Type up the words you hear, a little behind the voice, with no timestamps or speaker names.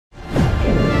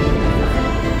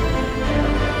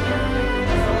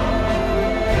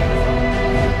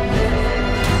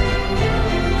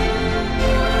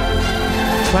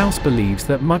Klaus believes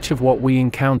that much of what we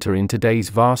encounter in today's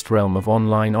vast realm of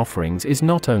online offerings is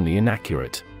not only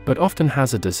inaccurate, but often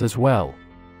hazardous as well.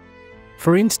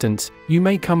 For instance, you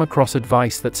may come across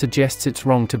advice that suggests it's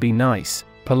wrong to be nice,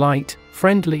 polite,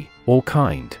 friendly, or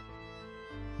kind.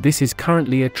 This is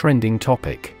currently a trending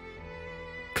topic.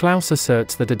 Klaus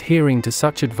asserts that adhering to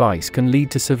such advice can lead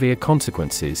to severe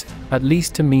consequences, at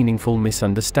least to meaningful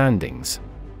misunderstandings.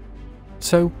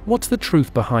 So, what's the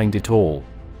truth behind it all?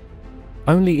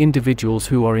 Only individuals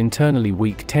who are internally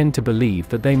weak tend to believe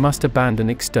that they must abandon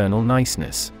external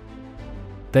niceness.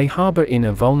 They harbor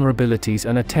inner vulnerabilities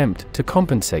and attempt to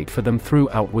compensate for them through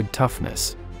outward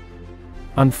toughness.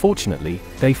 Unfortunately,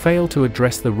 they fail to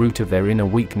address the root of their inner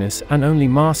weakness and only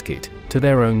mask it, to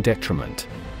their own detriment.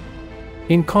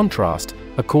 In contrast,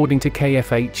 according to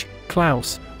KFH,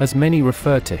 Klaus, as many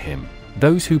refer to him,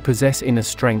 those who possess inner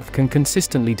strength can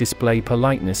consistently display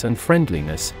politeness and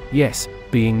friendliness, yes,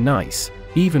 being nice,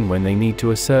 even when they need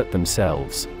to assert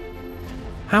themselves.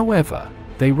 However,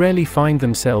 they rarely find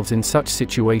themselves in such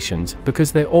situations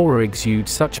because their aura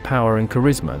exudes such power and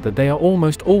charisma that they are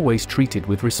almost always treated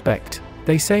with respect.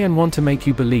 They say and want to make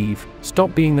you believe,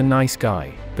 stop being the nice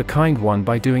guy, the kind one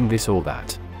by doing this or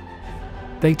that.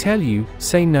 They tell you,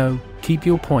 say no, keep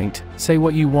your point, say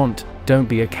what you want, don't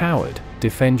be a coward,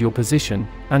 defend your position,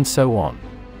 and so on.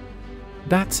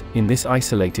 That's, in this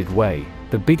isolated way,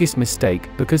 the biggest mistake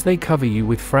because they cover you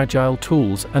with fragile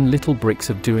tools and little bricks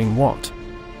of doing what?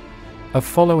 Of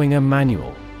following a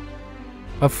manual.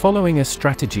 Of following a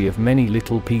strategy of many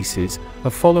little pieces,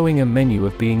 of following a menu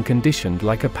of being conditioned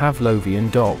like a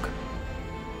Pavlovian dog.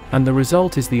 And the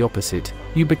result is the opposite,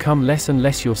 you become less and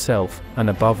less yourself, and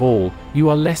above all, you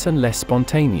are less and less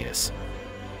spontaneous.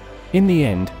 In the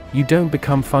end, you don't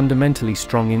become fundamentally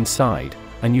strong inside,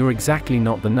 and you're exactly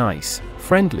not the nice,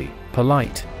 friendly,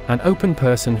 polite, and open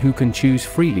person who can choose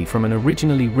freely from an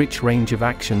originally rich range of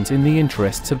actions in the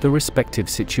interests of the respective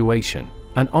situation,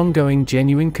 and ongoing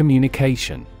genuine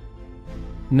communication.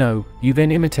 No, you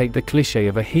then imitate the cliché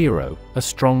of a hero, a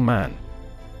strong man.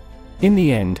 In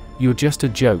the end, you're just a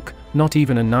joke, not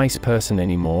even a nice person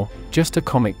anymore, just a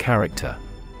comic character.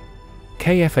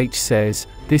 KFH says,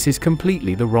 this is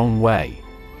completely the wrong way.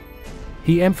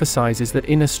 He emphasizes that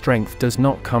inner strength does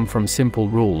not come from simple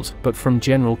rules, but from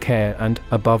general care and,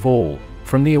 above all,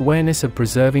 from the awareness of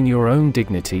preserving your own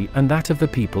dignity and that of the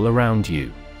people around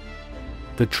you.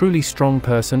 The truly strong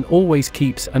person always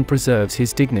keeps and preserves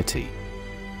his dignity.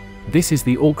 This is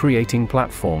the all-creating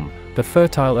platform, the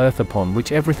fertile earth upon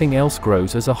which everything else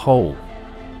grows as a whole.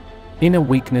 Inner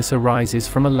weakness arises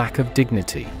from a lack of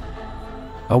dignity.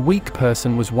 A weak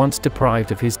person was once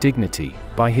deprived of his dignity,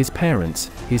 by his parents,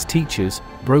 his teachers,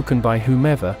 broken by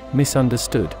whomever,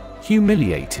 misunderstood,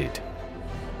 humiliated.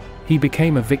 He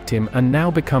became a victim and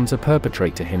now becomes a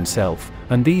perpetrator himself,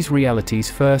 and these realities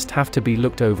first have to be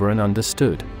looked over and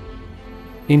understood.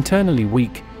 Internally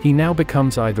weak, he now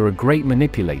becomes either a great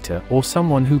manipulator or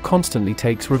someone who constantly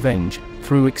takes revenge,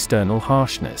 through external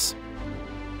harshness.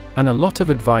 And a lot of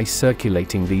advice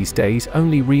circulating these days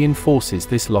only reinforces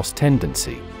this lost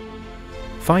tendency.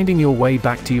 Finding your way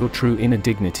back to your true inner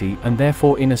dignity and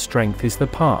therefore inner strength is the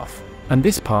path, and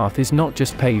this path is not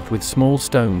just paved with small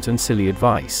stones and silly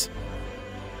advice.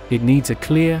 It needs a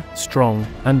clear, strong,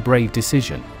 and brave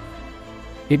decision.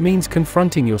 It means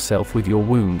confronting yourself with your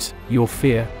wounds, your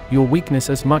fear, your weakness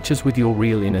as much as with your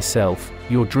real inner self,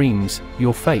 your dreams,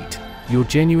 your fate, your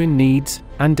genuine needs,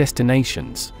 and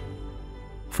destinations.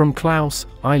 From Klaus,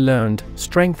 I learned,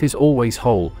 strength is always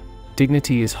whole,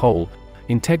 dignity is whole,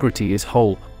 integrity is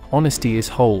whole, honesty is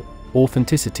whole,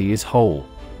 authenticity is whole.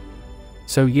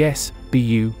 So yes, be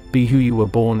you, be who you were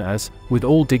born as, with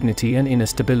all dignity and inner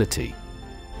stability.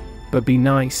 But be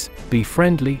nice, be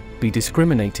friendly, be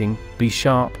discriminating, be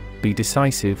sharp, be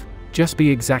decisive, just be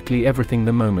exactly everything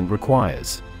the moment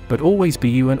requires, but always be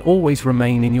you and always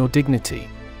remain in your dignity.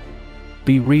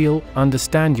 Be real,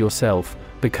 understand yourself,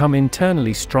 become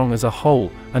internally strong as a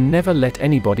whole, and never let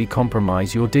anybody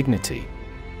compromise your dignity.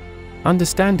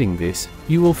 Understanding this,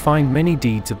 you will find many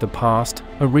deeds of the past,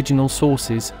 original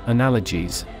sources,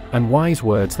 analogies, and wise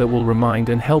words that will remind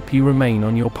and help you remain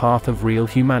on your path of real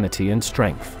humanity and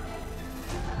strength.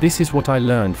 This is what I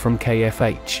learned from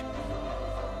KFH.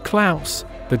 Klaus,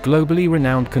 the globally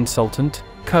renowned consultant,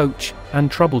 coach,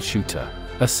 and troubleshooter,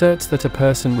 asserts that a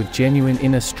person with genuine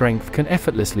inner strength can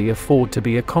effortlessly afford to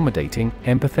be accommodating,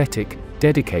 empathetic,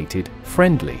 dedicated,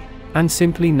 friendly, and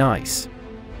simply nice.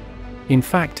 In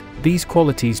fact, these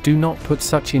qualities do not put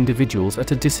such individuals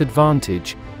at a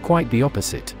disadvantage, quite the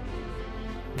opposite.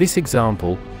 This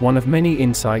example, one of many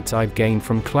insights I've gained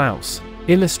from Klaus,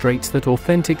 illustrates that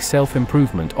authentic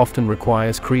self-improvement often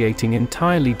requires creating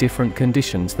entirely different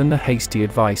conditions than the hasty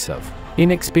advice of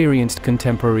inexperienced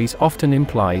contemporaries often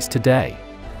implies today.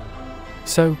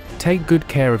 So, take good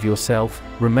care of yourself,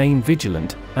 remain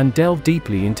vigilant, and delve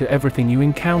deeply into everything you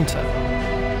encounter.